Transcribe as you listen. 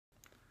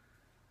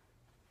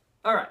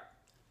Alright,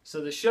 so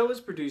the show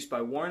is produced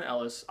by Warren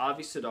Ellis,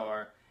 Avi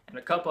Sidar, and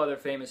a couple other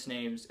famous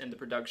names in the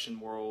production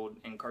world,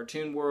 and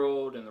cartoon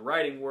world, and the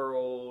writing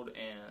world,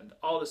 and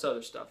all this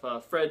other stuff.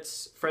 Fred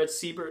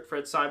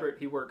Seibert,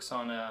 he works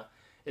on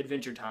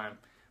Adventure Time,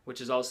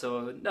 which is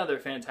also another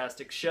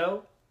fantastic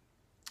show.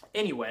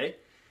 Anyway,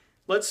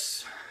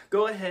 let's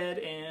go ahead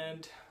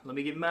and let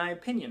me give my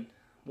opinion.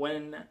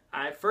 When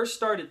I first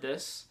started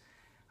this,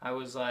 I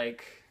was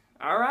like,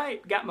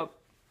 alright, got my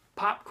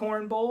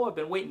popcorn bowl. I've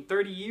been waiting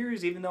 30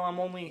 years even though I'm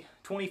only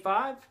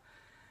 25.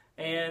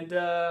 And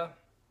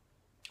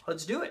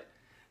let's do it.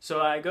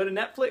 So I go to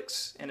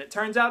Netflix and it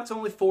turns out it's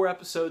only 4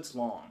 episodes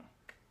long.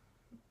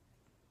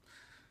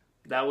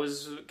 That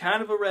was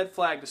kind of a red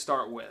flag to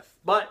start with.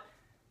 But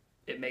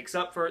it makes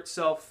up for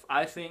itself,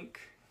 I think.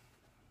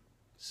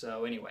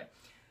 So anyway.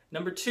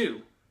 Number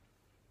 2.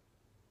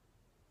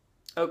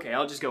 Okay,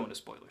 I'll just go into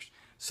spoilers.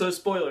 So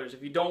spoilers,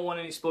 if you don't want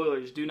any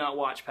spoilers, do not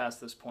watch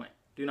past this point.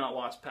 Do not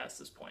watch past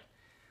this point.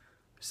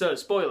 So,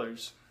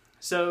 spoilers.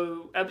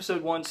 So,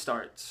 episode 1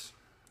 starts,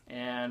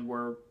 and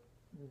we're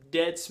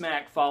dead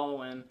smack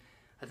following,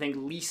 I think,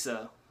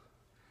 Lisa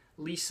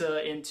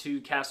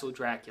into Castle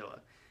Dracula.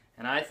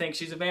 And I think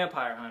she's a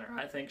vampire hunter.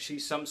 I think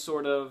she's some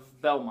sort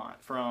of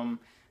Belmont from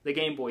the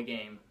Game Boy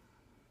game.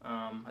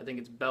 I think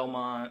it's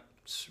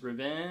Belmont's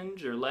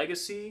Revenge or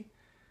Legacy.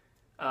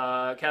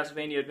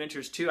 Castlevania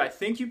Adventures 2. I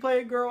think you play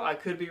a girl. I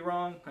could be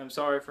wrong. I'm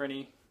sorry for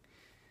any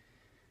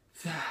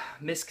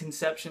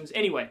misconceptions.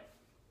 Anyway,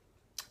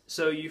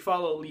 so you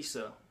follow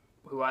Lisa,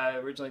 who I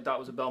originally thought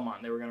was a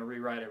Belmont. They were going to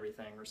rewrite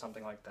everything or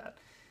something like that.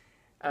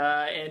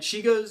 And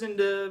she goes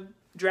into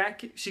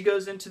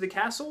the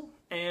castle,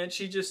 and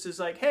she just is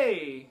like,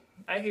 "Hey,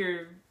 I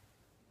hear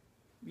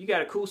you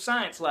got a cool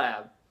science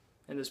lab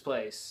in this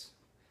place."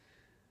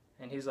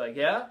 And he's like,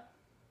 "Yeah."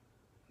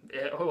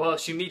 Well,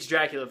 she meets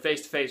Dracula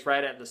face to face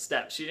right at the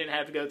steps. She didn't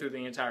have to go through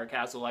the entire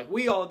castle like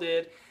we all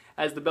did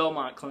as the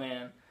Belmont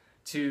clan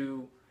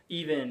to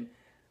even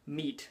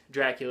meet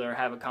Dracula or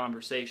have a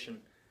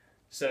conversation.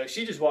 So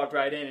she just walked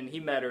right in, and he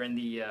met her in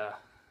the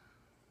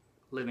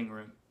living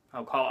room.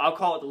 I'll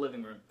call it the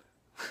living room.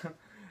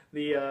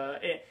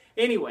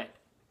 Anyway,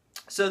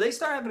 so they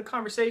start having a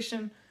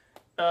conversation.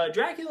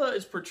 Dracula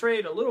is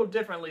portrayed a little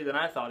differently than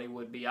I thought he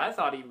would be. I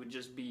thought he would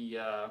just be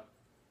a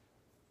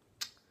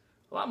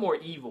lot more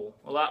evil,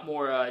 a lot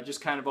more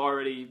just kind of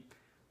already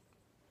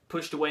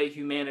pushed away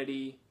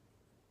humanity,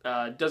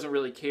 doesn't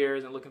really care,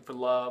 isn't looking for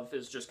love,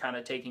 is just kind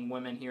of taking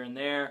women here and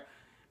there,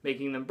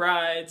 making them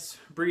brides,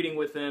 breeding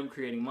with them,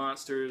 creating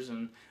monsters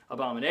and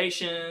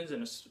abominations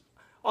and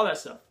all that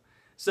stuff.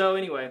 So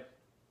anyway,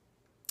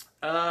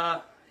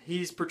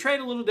 he's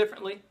portrayed a little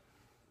differently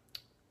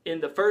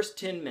in the first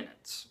 10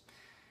 minutes.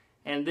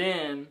 And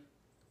then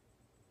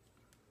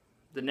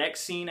the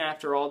next scene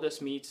after all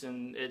this meets,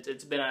 and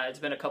it's been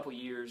a couple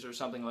years or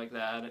something like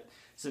that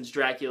since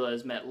Dracula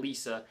has met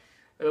Lisa.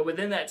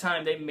 Within that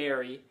time, they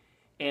marry,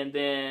 and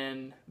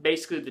then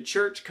basically the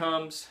church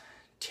comes,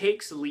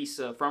 takes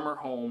Lisa from her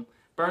home,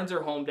 burns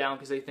her home down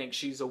because they think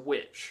she's a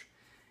witch,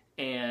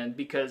 and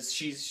because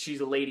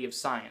she's a lady of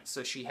science,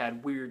 so she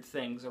had weird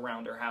things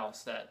around her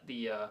house that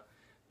the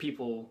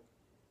people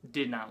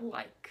did not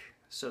like,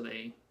 so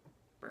they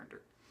burned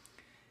her.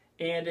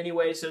 And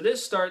anyway, so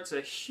this starts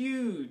a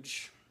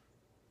huge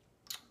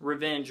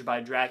revenge by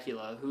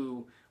Dracula,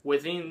 who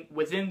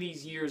within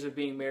these years of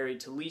being married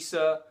to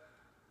Lisa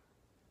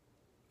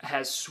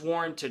has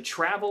sworn to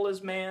travel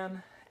as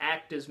man,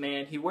 act as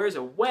man. He wears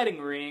a wedding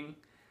ring.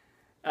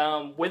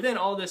 Within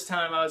all this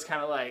time, I was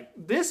kind of like,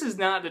 this is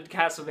not the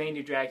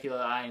Castlevania Dracula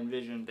I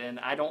envisioned, and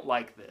I don't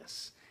like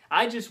this.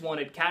 I just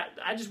wanted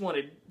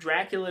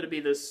Dracula to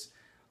be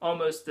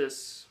almost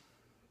this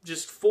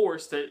just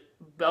force that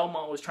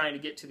Belmont was trying to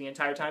get to the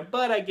entire time.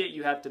 But I get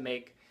you have to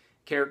make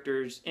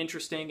characters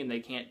interesting, and they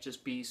can't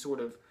just be sort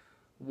of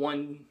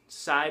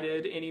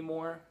one-sided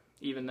anymore,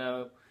 even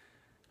though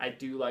I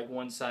do like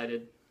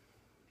one-sided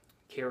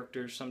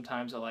characters.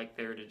 Sometimes I like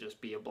there to just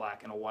be a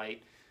black and a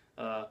white,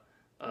 a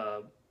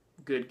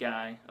good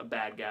guy, a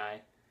bad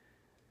guy,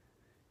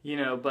 you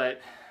know,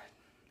 but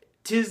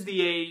 'tis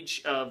the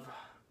age of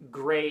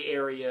gray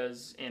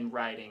areas in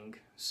writing,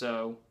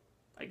 so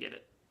I get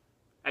it.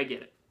 I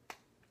get it.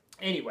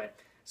 Anyway,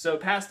 so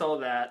past all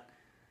that,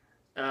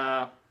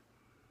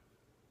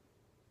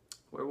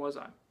 where was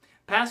I?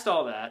 Past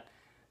all that,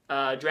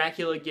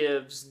 Dracula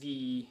gives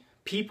the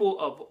people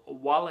of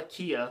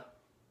Wallachia,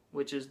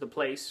 which is the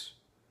place.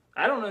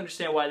 I don't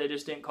understand why they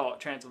just didn't call it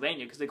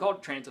Transylvania, because they called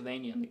it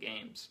Transylvania in the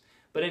games.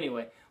 But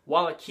anyway,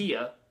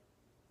 Wallachia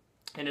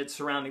and its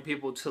surrounding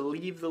people to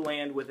leave the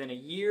land within a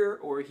year,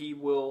 or he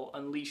will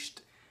unleash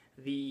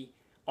the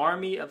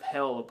army of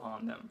hell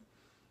upon them.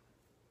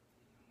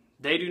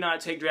 They do not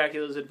take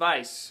Dracula's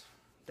advice.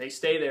 They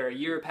stay there. A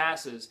year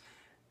passes.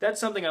 That's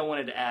something I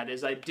wanted to add,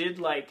 is I did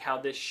like how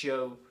this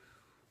show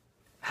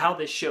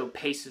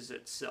paces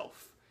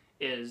itself.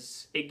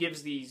 Is it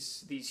gives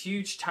these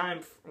huge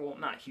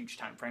not huge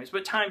time frames,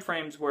 but time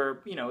frames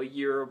where, you know, a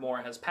year or more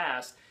has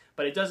passed,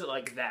 but it does it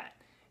like that.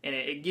 and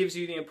it gives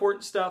you the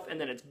important stuff, and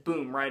then it's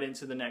boom right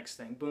into the next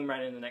thing, boom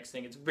right into the next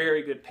thing. It's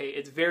very good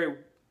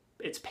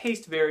it's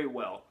paced very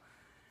well.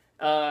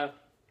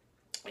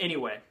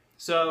 Anyway,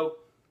 so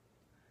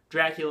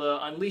Dracula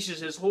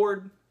unleashes his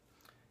horde,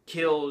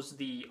 kills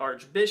the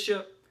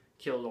Archbishop,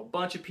 kills a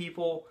bunch of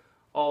people,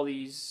 all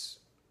these...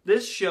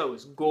 This show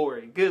is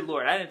gory. Good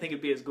Lord, I didn't think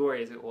it'd be as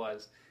gory as it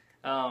was.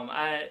 Well,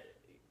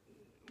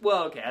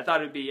 okay, I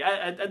thought it'd be...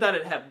 I thought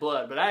it'd have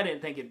blood, but I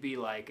didn't think it'd be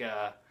like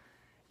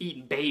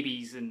eating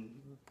babies and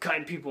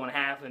cutting people in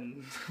half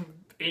and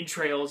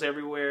entrails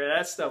everywhere.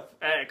 That stuff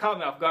caught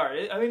me off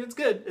guard. I mean, it's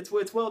good. It's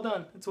well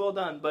done. It's well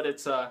done, but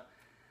it's a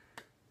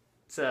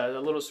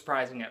little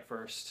surprising at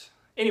first.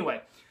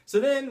 Anyway, so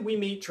then we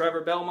meet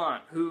Trevor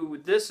Belmont, who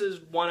this is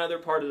one other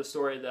part of the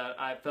story that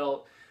I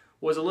felt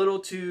was a little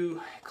too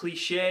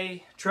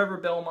cliche. Trevor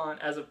Belmont,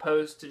 as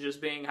opposed to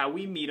just being how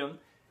we meet him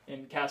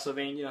in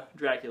Castlevania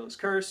Dracula's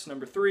Curse,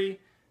 number 3,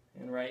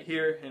 and right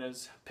here in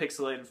his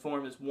pixelated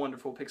form, his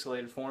wonderful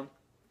pixelated form.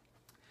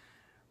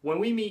 When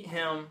we meet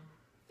him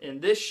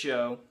in this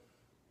show,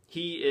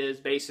 he is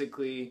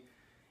basically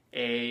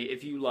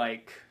if you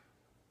like,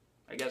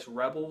 I guess,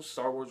 Rebels,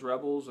 Star Wars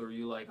Rebels, or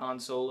you like Han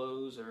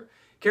Solos, or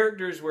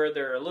characters where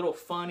they're a little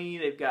funny,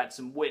 they've got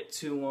some wit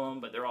to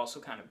them, but they're also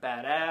kind of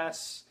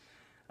badass.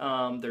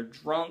 They're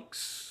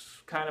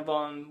drunks, kind of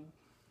on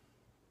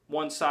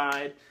one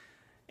side,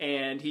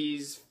 and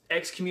he's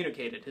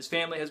excommunicated. His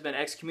family has been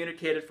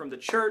excommunicated from the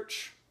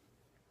church,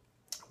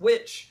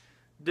 which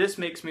this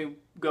makes me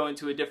go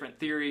into a different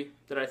theory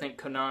that I think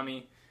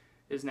Konami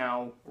is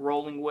now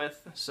rolling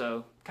with,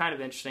 so kind of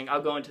interesting.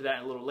 I'll go into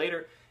that a little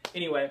later.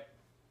 Anyway,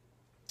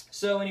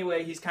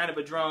 he's kind of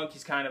a drunk.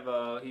 He's kind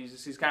of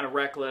he's kind of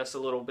reckless a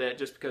little bit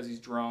just because he's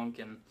drunk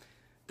and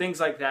things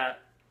like that.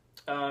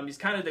 He's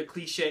kind of the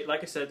cliche,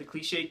 like I said, the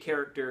cliche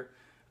character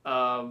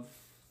of,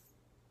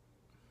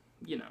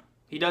 you know,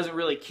 he doesn't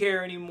really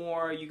care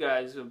anymore. You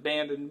guys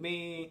abandoned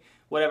me,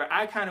 whatever.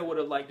 I kind of would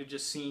have liked to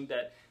just seen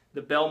that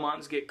the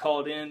Belmonts get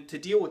called in to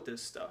deal with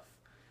this stuff.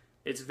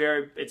 It's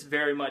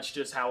very much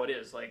just how it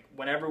is. Like,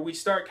 whenever we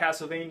start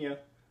Castlevania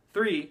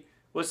 3,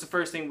 what's the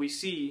first thing we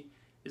see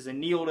is a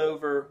kneeled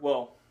over,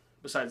 well,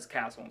 besides the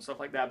castle and stuff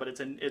like that, but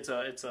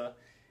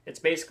it's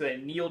basically a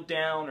kneeled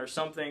down or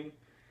something.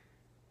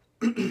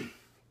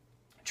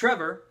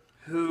 Trevor,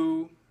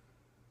 who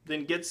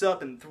then gets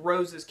up and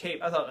throws his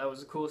cape. I thought that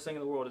was the coolest thing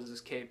in the world, is this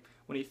cape.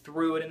 When he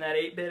threw it in that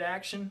 8-bit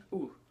action.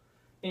 Ooh.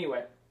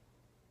 Anyway,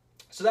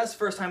 so that's the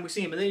first time we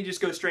see him, and then he just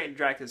goes straight into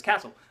Dracula's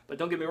castle. But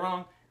don't get me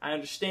wrong, I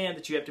understand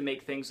that you have to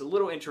make things a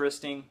little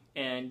interesting,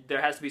 and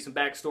there has to be some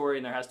backstory,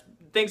 and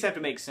things have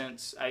to make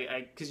sense.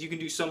 Because you can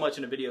do so much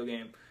in a video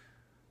game.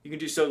 You can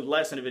do so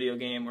less in a video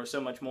game, or so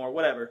much more,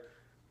 whatever.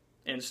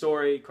 In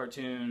story,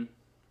 cartoon,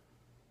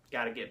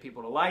 got to get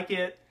people to like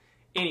it.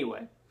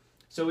 Anyway,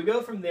 so we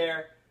go from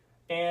there,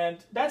 and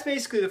that's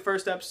basically the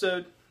first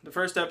episode. The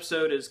first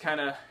episode is kind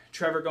of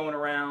Trevor going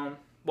around.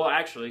 Well,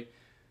 actually,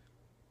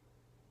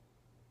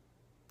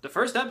 the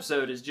first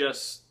episode is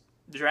just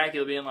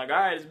Dracula being like, all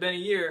right, it's been a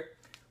year.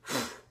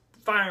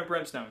 Fire and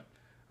brimstone.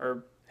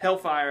 Or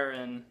hellfire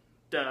and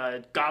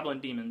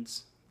goblin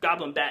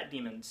bat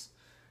demons.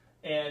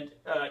 And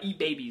eat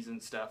babies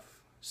and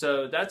stuff.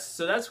 So that's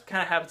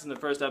kind of happens in the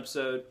first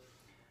episode.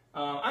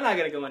 I'm not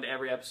going to go into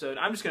every episode.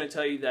 I'm just going to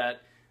tell you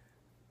that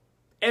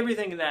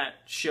everything in that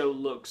show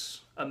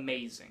looks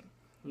amazing.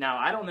 Now,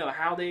 I don't know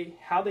how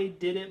they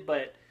did it,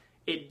 but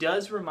it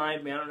does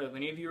remind me, I don't know if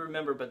any of you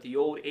remember, but the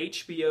old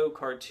HBO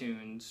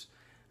cartoons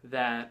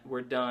that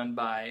were done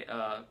by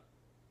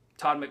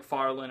Todd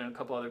McFarlane and a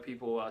couple other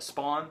people,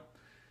 Spawn,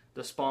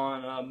 the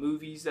Spawn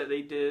movies that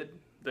they did,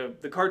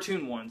 the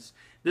cartoon ones.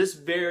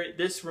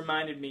 This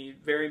reminded me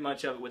very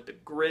much of it, with the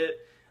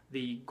grit,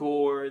 the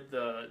gore,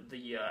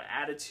 the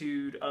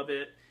attitude of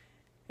it,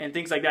 and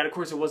things like that. Of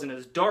course, it wasn't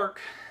as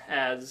dark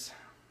as,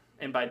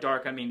 and by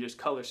dark I mean just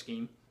color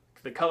scheme.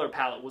 The color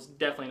palette was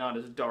definitely not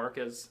as dark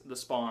as the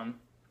Spawn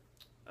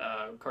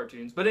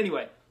cartoons. But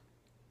anyway,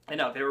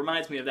 enough. It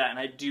reminds me of that, and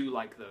I do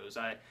like those.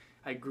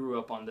 I grew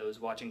up on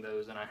those, watching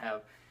those, and I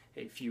have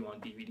a few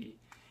on DVD.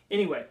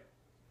 Anyway,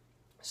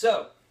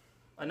 so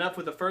enough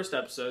with the first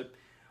episode.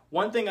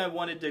 One thing I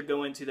wanted to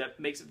go into that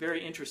makes it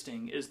very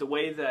interesting is the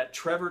way that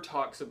Trevor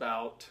talks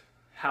about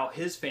how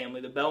his family,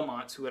 the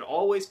Belmonts, who had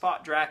always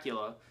fought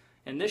Dracula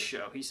in this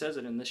show, he says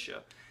it in this show,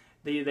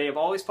 they have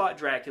always fought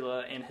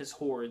Dracula and his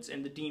hordes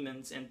and the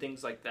demons and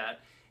things like that.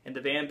 And the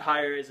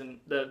vampire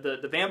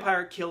the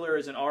vampire killer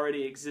is an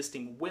already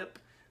existing whip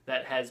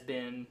that has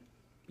been,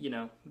 you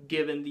know,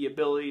 given the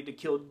ability to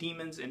kill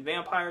demons and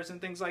vampires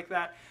and things like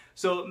that.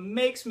 So it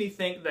makes me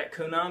think that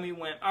Konami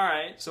went, all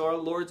right, so our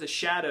Lords of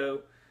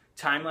Shadow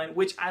timeline,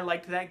 which I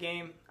liked that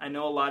game. I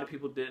know a lot of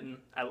people didn't.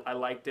 I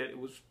liked it.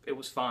 It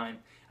was fine.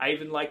 I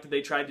even liked that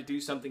they tried to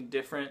do something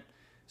different.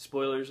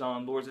 Spoilers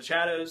on Lords of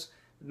Shadows,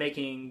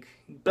 making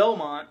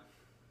Belmont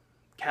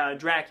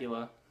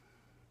Dracula,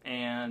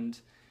 and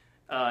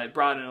it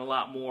brought in a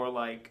lot more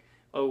like,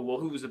 oh, well,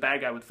 who was the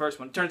bad guy with the first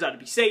one? It turns out to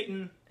be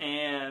Satan,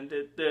 and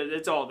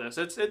it's all this.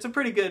 It's a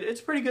pretty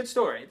good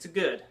story. It's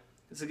good.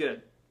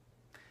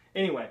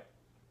 Anyway,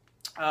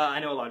 I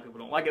know a lot of people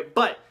don't like it,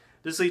 but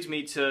this leads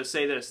me to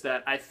say this,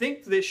 that I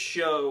think this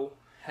show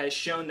has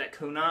shown that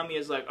Konami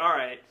is like, all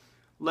right,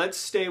 let's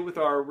stay with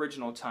our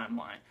original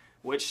timeline,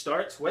 which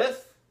starts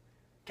with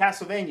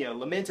Castlevania,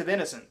 Lament of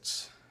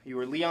Innocence. You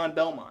were Leon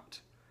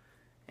Belmont.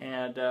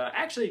 And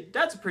actually,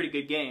 that's a pretty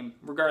good game,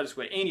 regardless of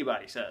what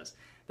anybody says.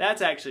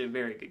 That's actually a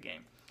very good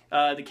game.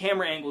 The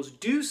camera angles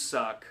do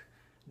suck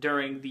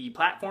during the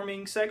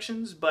platforming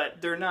sections,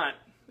 but they're not.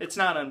 It's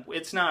not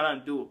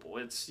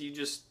undoable. You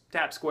just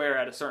tap square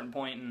at a certain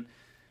point and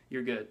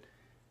you're good.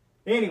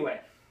 Anyway,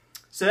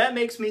 so that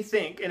makes me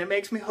think, and it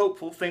makes me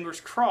hopeful, fingers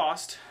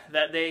crossed,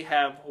 that they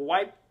have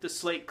wiped the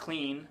slate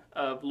clean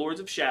of Lords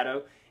of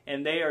Shadow,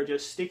 and they are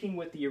just sticking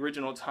with the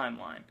original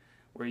timeline,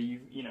 where you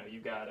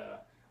got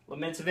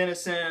Laments of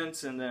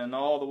Innocence, and then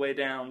all the way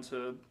down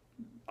to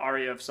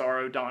Aria of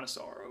Sorrow, Dawn of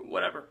Sorrow,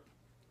 whatever.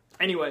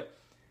 Anyway,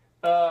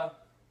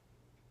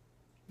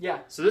 yeah,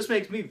 so this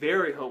makes me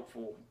very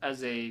hopeful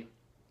as a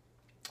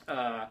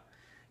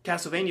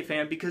Castlevania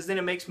fan, because then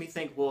it makes me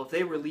think, well, if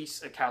they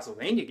release a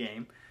Castlevania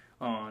game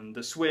on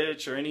the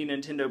Switch or any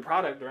Nintendo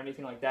product or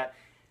anything like that,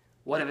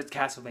 what if it's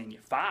Castlevania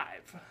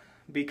 5?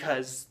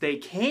 Because they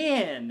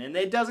can, and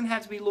it doesn't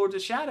have to be Lords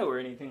of Shadow or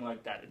anything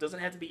like that. It doesn't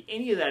have to be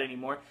any of that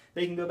anymore.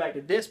 They can go back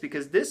to this,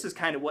 because this is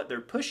kind of what they're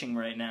pushing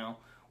right now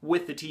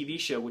with the TV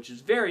show, which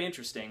is very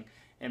interesting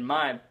in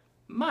my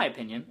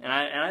opinion. And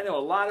I know a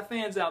lot of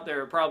fans out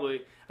there are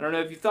probably, I don't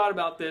know if you thought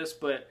about this,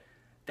 but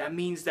that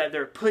means that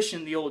they're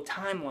pushing the old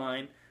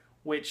timeline,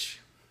 which,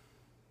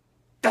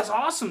 that's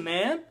awesome,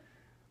 man.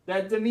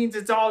 That means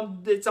it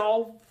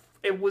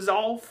was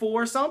all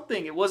for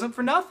something. It wasn't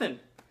for nothing.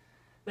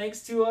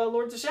 Thanks to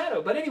Lords of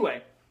Shadow. But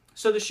anyway,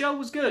 so the show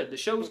was good. The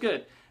show was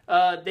good.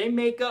 They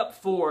make up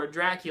for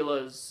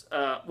Dracula's,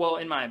 well,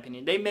 in my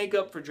opinion, they make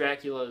up for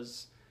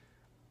Dracula's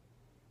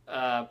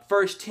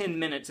first 10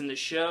 minutes in the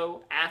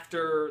show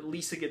after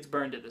Lisa gets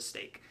burned at the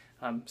stake.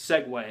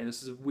 Segue.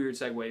 This is a weird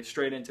segue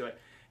straight into it.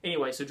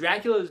 Anyway, so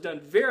Dracula has done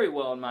very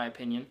well, in my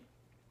opinion,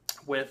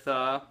 with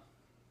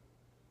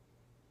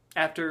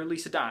after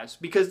Lisa dies,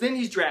 because then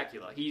he's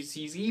Dracula.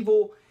 He's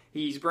evil.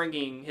 He's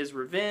bringing his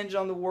revenge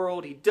on the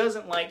world. He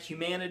doesn't like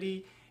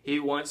humanity. He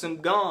wants them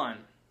gone.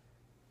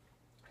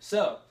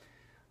 So,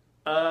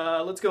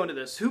 let's go into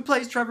this. Who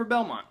plays Trevor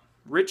Belmont?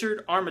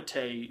 Richard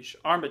Armitage.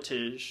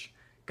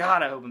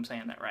 God, I hope I'm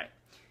saying that right.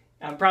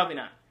 I'm probably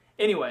not.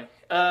 Anyway,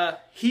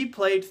 he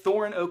played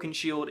Thorin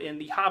Oakenshield in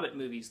the Hobbit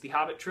movies, the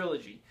Hobbit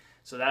trilogy.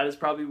 So that is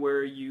probably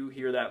where you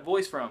hear that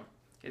voice from.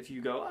 If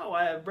you go, oh,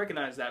 I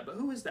recognize that, but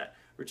who is that?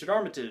 Richard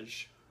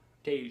Armitage.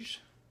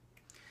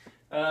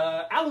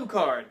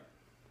 Alucard.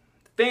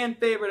 Fan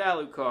favorite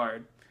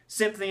Alucard.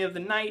 Symphony of the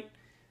Night,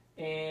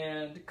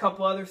 and a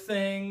couple other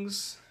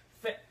things.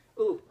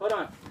 Ooh, hold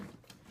on.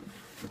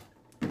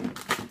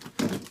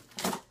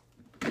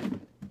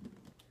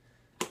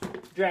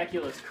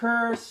 Dracula's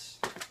Curse.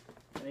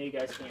 I know you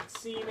guys can't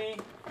see me.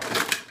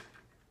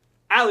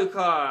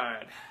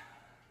 Alucard.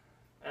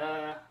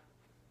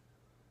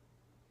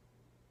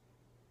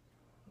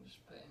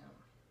 Just put him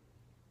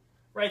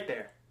right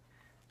there.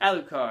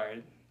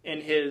 Alucard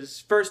in his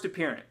first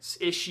appearance,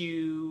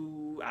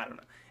 issue, I don't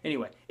know.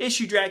 Anyway,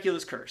 issue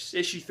Dracula's Curse,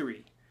 issue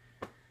 3.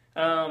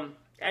 I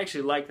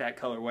actually like that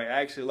colorway.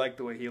 I actually like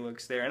the way he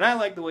looks there, and I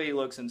like the way he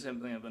looks in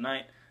Symphony of the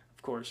Night.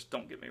 Of course,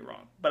 don't get me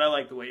wrong, but I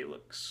like the way he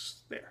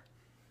looks there.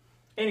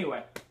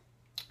 Anyway,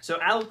 so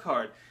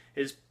Alucard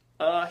is,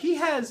 he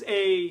has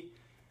a,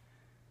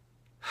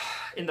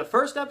 in the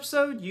first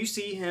episode, you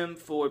see him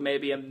for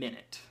maybe a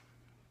minute,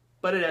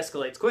 but it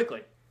escalates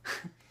quickly.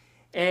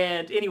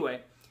 And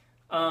anyway,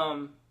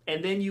 and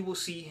then you will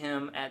see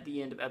him at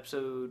the end of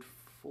episode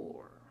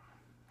 4.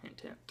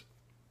 Hint, hint.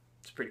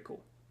 It's pretty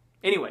cool.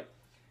 Anyway,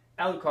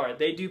 Alucard,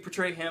 they do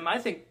portray him. I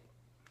think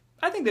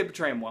they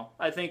portray him well.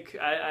 I think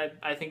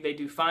they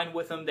do fine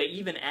with him. They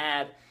even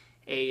add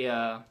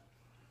a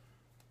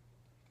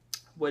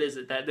what is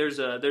it? That there's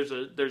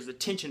a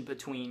tension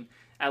between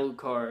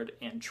Alucard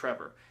and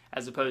Trevor,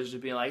 as opposed to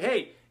being like,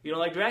 hey, you don't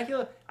like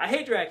Dracula? I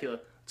hate Dracula.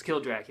 Let's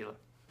kill Dracula.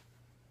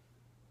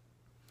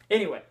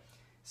 Anyway,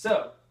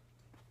 so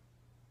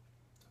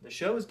the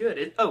show is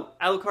good.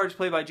 Alucard is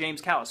played by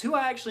James Callis, who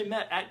I actually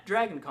met at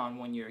Dragon Con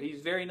one year.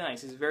 He's very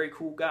nice. He's a very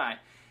cool guy.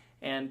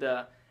 And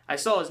I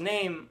saw his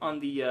name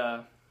on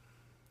the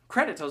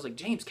credits. I was like,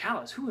 James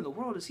Callis, who in the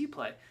world does he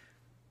play?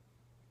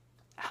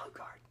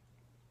 Alucard.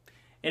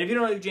 And if you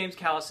don't know who James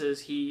Callis is,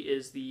 he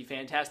is the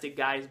fantastic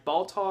Guys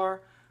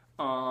Baltar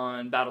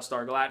on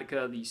Battlestar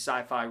Galactica, the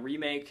sci-fi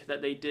remake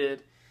that they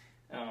did.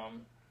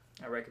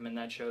 I recommend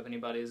that show if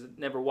anybody has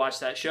never watched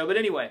that show. But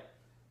anyway,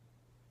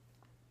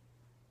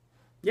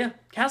 yeah,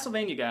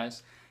 Castlevania,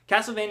 guys.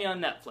 Castlevania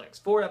on Netflix.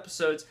 4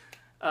 episodes.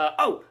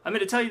 I'm going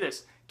to tell you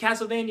this.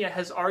 Castlevania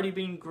has already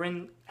been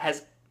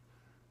greenlit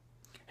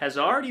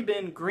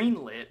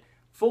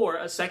for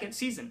a second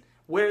season,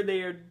 where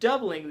they are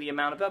doubling the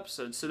amount of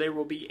episodes. So there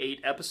will be 8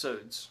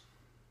 episodes.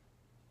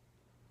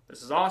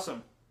 This is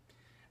awesome.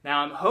 Now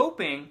I'm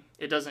hoping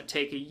it doesn't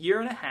take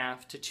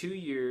 1.5 to 2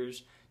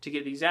 years to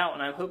get these out,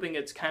 and I'm hoping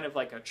it's kind of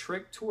like a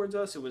trick towards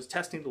us. It was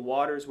testing the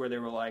waters where they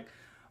were like,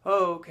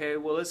 oh, okay,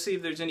 well, let's see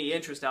if there's any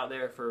interest out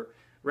there for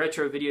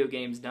retro video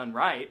games done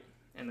right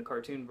in the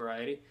cartoon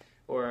variety,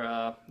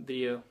 or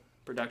video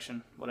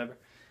production, whatever.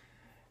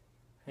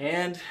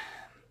 And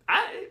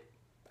I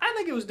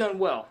think it was done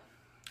well.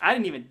 I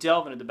didn't even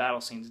delve into the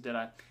battle scenes, did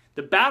I?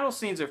 The battle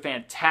scenes are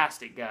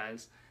fantastic,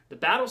 guys. The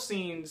battle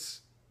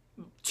scenes,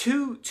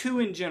 two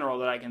in general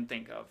that I can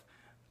think of.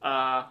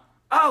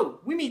 Oh,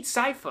 we meet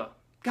Sypha.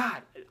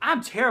 God,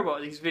 I'm terrible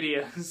at these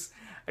videos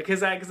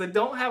because I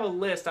don't have a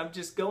list. I'm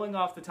just going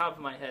off the top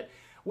of my head.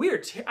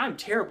 I'm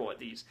terrible at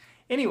these.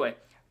 Anyway,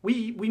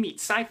 we meet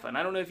Sypha, and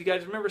I don't know if you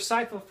guys remember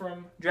Sypha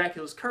from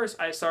Dracula's Curse.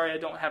 Sorry I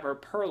don't have her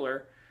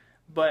perler,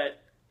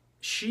 but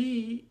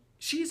she's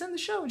in the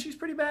show and she's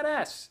pretty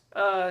badass.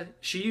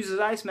 She uses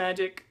ice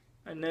magic.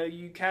 I know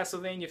you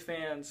Castlevania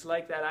fans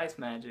like that ice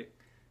magic.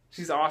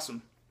 She's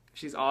awesome.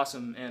 She's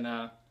awesome in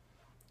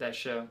that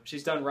show.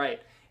 She's done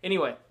right.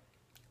 Anyway,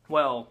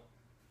 well,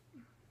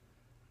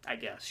 I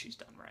guess she's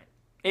done right.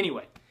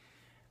 Anyway,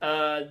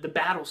 the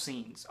battle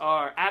scenes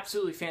are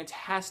absolutely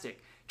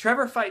fantastic.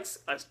 Trevor fights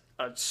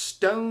a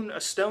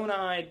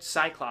stone-eyed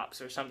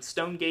Cyclops or some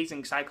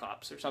stone-gazing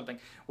Cyclops or something,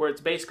 where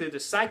it's basically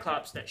the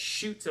Cyclops that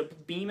shoots a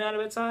beam out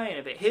of its eye, and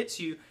if it hits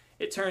you,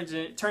 it turns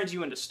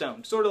you into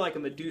stone, sort of like a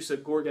Medusa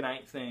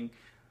Gorgonite thing.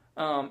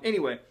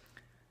 Anyway,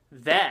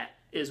 that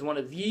is one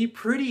of the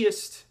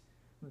prettiest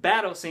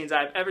battle scenes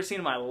I've ever seen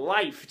in my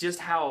life. Just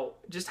how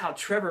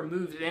Trevor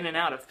moves in and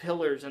out of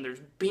pillars, and there's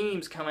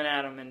beams coming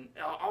at him, and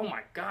oh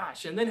my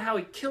gosh! And then how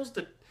he kills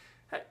the.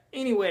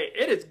 Anyway,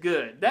 it is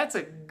good. That's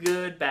a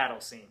good battle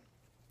scene.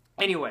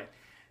 Anyway,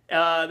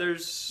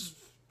 there's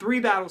 3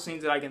 battle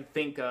scenes that I can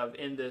think of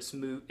in this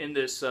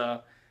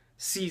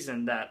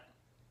season that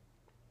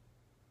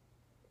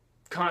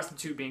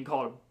constitute being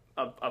called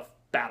a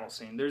battle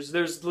scene.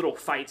 There's little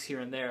fights here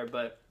and there,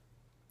 but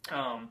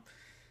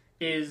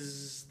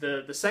is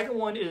the second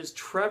one is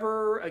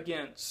Trevor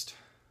against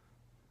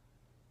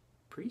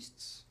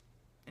priests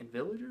and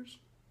villagers.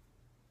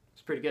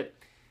 It's pretty good.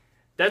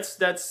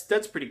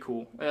 That's pretty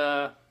cool.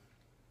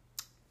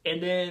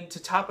 And then to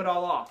top it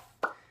all off,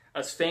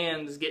 us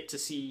fans get to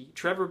see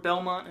Trevor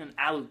Belmont and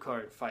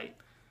Alucard fight.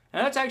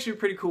 And that's actually a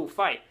pretty cool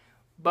fight.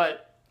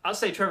 But I'll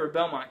say Trevor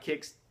Belmont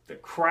kicks the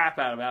crap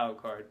out of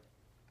Alucard.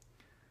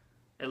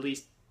 At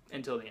least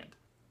until the end.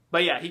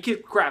 But yeah, he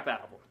kicked crap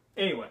out of him.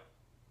 Anyway.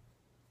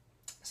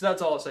 So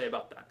that's all I'll say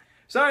about that.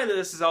 Sorry that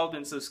this has all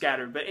been so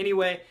scattered. But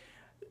anyway,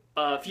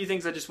 a few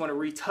things I just want to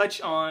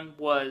retouch on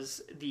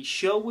was the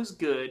show was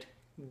good.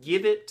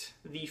 Give it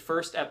the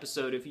first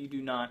episode if you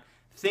do not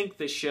think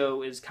the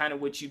show is kind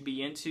of what you'd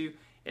be into.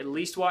 At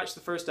least watch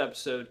the first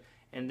episode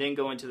and then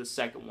go into the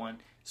second one.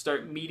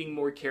 Start meeting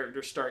more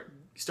characters.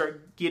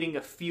 Start getting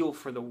a feel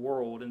for the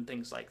world and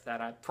things like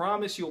that. I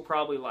promise you'll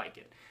probably like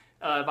it.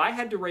 If I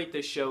had to rate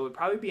this show, it would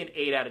probably be an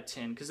 8 out of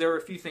 10 because there are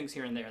a few things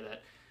here and there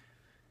that,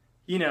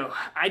 you know,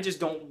 I just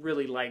don't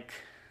really like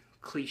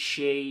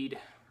cliched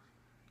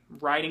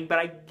writing, but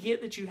I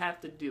get that you have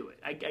to do it.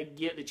 I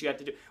get that you have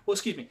to do it. Well,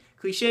 excuse me,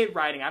 cliched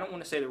writing, I don't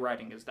want to say the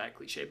writing is that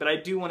cliche, but I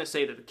do want to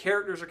say that the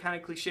characters are kind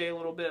of cliche a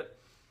little bit,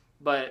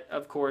 but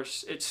of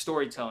course, it's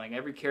storytelling.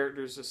 Every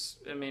character is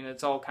just, I mean,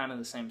 it's all kind of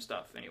the same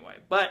stuff anyway.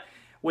 But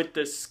with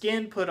the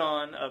skin put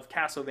on of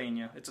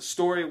Castlevania, it's a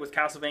story with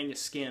Castlevania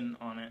skin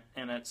on it,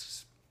 and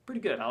it's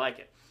pretty good. I like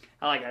it.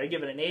 I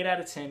give it an 8 out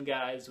of 10,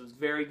 guys. It was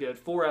very good.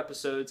 4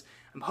 episodes.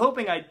 I'm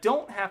hoping I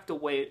don't have to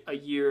wait a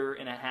year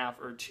and a half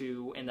or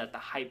 2 and that the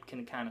hype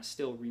can kind of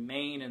still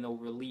remain and they'll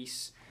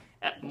release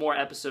more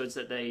episodes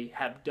that they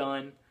have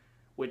done,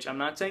 which I'm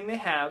not saying they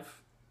have.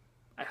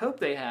 I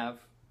hope they have,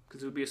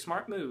 because it would be a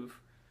smart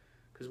move,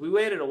 because we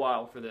waited a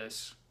while for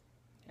this.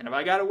 And if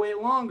I got to wait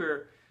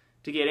longer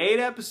to get 8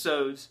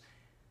 episodes,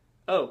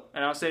 oh,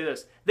 and I'll say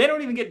this, they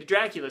don't even get to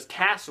Dracula's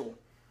castle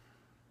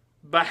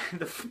by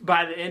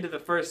the end of the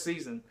first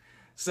season.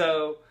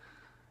 So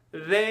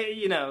they,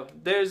 you know,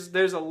 there's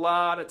a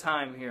lot of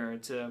time here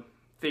to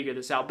figure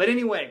this out. But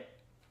anyway,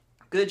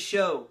 good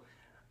show.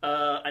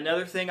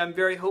 Another thing I'm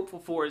very hopeful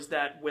for is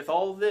that with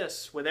all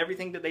this, with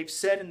everything that they've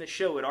said in the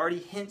show, it already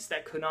hints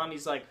that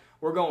Konami's like,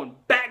 we're going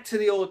back to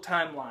the old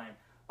timeline.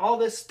 All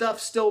this stuff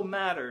still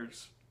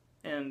matters.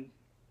 And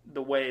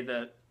the way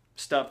that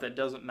stuff that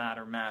doesn't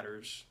matter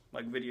matters.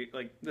 Like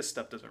this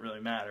stuff doesn't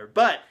really matter.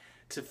 But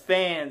to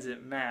fans,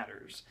 it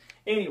matters.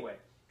 Anyway,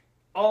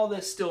 all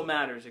this still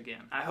matters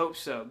again. I hope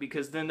so,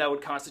 because then that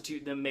would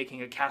constitute them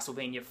making a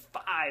Castlevania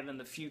 5 in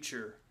the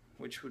future,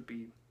 which would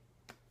be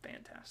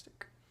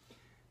fantastic.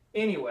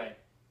 Anyway,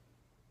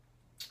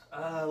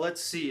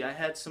 let's see. I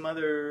had some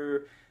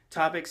other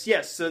topics.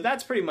 Yes, so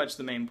that's pretty much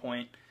the main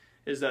point,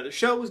 is that the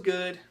show was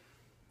good.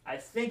 I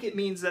think it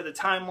means that the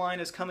timeline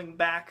is coming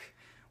back,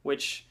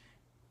 which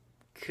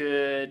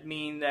could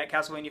mean that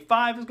Castlevania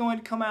 5 is going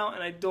to come out,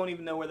 and I don't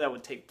even know where that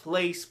would take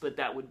place, but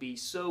that would be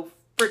so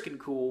freaking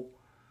cool.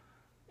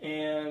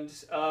 And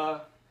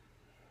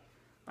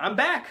I'm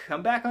back.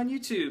 I'm back on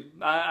YouTube.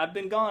 I've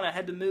been gone. I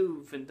had to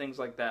move and things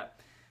like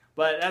that.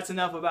 But that's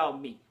enough about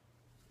me.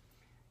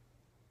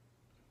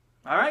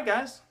 All right,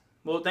 guys.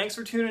 Well, thanks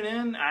for tuning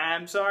in.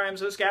 I'm sorry I'm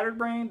so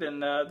scatterbrained,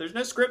 and there's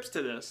no scripts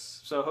to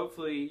this, so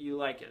hopefully you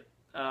like it.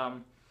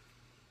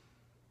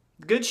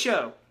 Good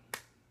show.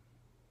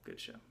 Good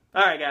show.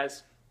 All right,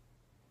 guys.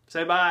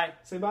 Say bye.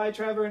 Say bye,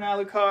 Trevor and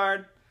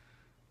Alucard.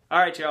 All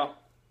right, y'all.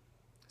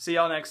 See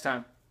y'all next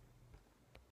time.